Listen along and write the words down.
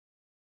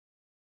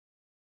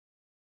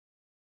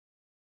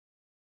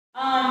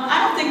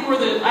I don't think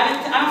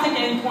I don't think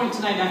at any point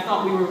tonight I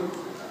thought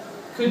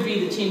could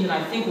be the team that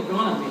I think we're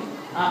going to be.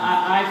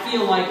 I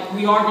feel like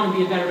we are going to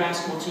be a better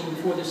basketball team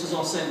before this is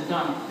all said and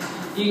done.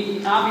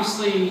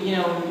 Obviously, you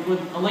know, with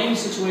Elena's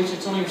situation,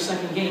 it's only her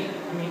second game.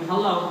 I mean,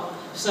 hello.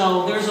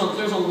 So there's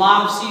a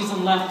lot of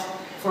season left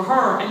for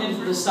her, and then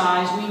for the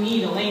size, we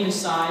need Elena's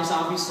size,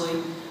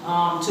 obviously,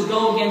 to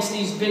go against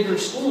these bigger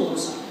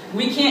schools.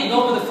 We can't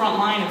go with a front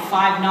line of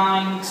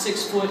 5'9",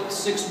 6 foot,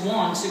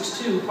 6'1",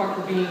 6'2",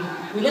 Parker being,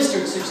 we list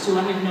her at 6'2",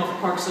 I don't even know if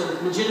Parker's a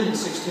legitimate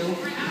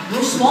 6'2".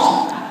 We're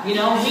small, you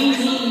know, we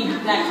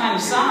need that kind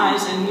of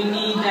size and we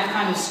need that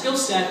kind of skill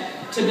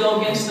set to go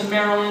against the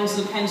Marylands,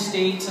 the Penn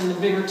States, and the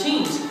bigger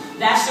teams.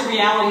 That's the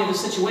reality of the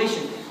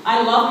situation.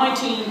 I love my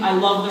team, I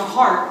love their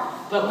heart,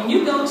 but when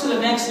you go to the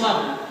next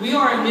level, we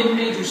are a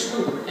mid-major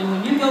school, and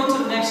when you go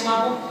to the next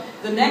level,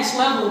 the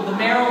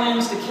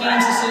Marylands, the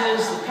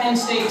Kansases, the Penn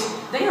States,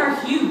 they are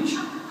huge.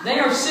 They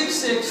are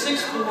 6'6",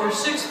 6'4",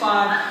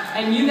 6'5",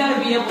 and you got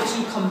to be able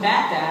to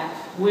combat that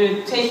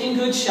with taking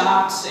good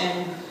shots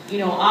and, you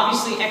know,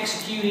 obviously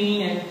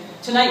executing. And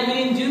tonight we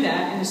didn't do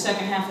that in the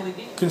second half of the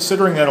game.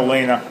 Considering that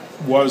Elena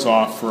was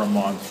off for a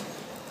month,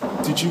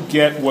 did you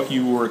get what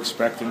you were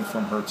expecting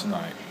from her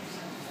tonight?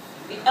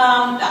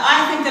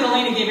 I think that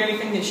Elena gave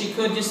everything that she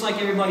could, just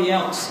like everybody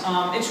else.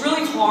 It's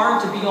really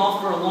hard to be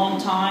off for a long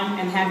time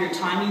and have your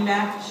timing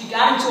back. She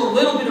got into a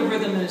little bit of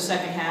rhythm in the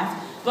second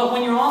half, but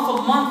when you're off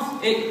a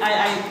month,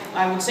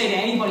 I would say to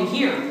anybody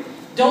here,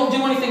 don't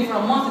do anything for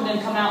a month and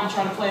then come out and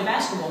try to play a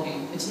basketball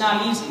game. It's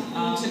not easy.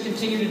 To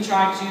continue to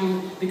try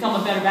to become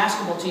a better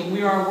basketball team.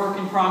 We are a work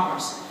in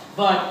progress.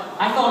 But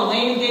I thought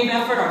Elena gave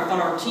effort, I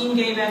thought our team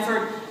gave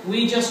effort.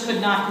 We just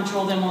could not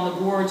control them on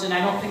the boards, and I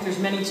don't think there's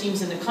many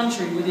teams in the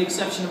country, with the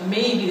exception of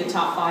maybe the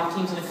top 5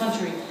 teams in the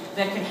country,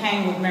 that can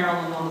hang with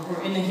Maryland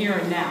in the here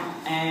and now.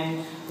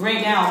 And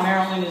right now,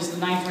 Maryland is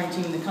the 9th ranked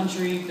team in the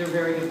country. They're a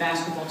very good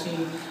basketball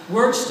team.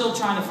 We're still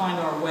trying to find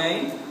our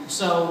way.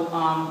 So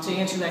to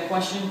answer that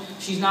question,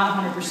 she's not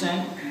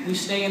 100%. We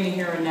stay in the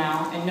here and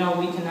now, and no,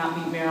 we cannot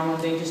beat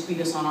Maryland. They just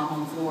beat us on our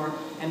home floor,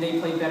 and they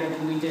played better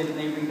than we did, and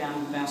they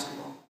rebounded the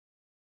basketball.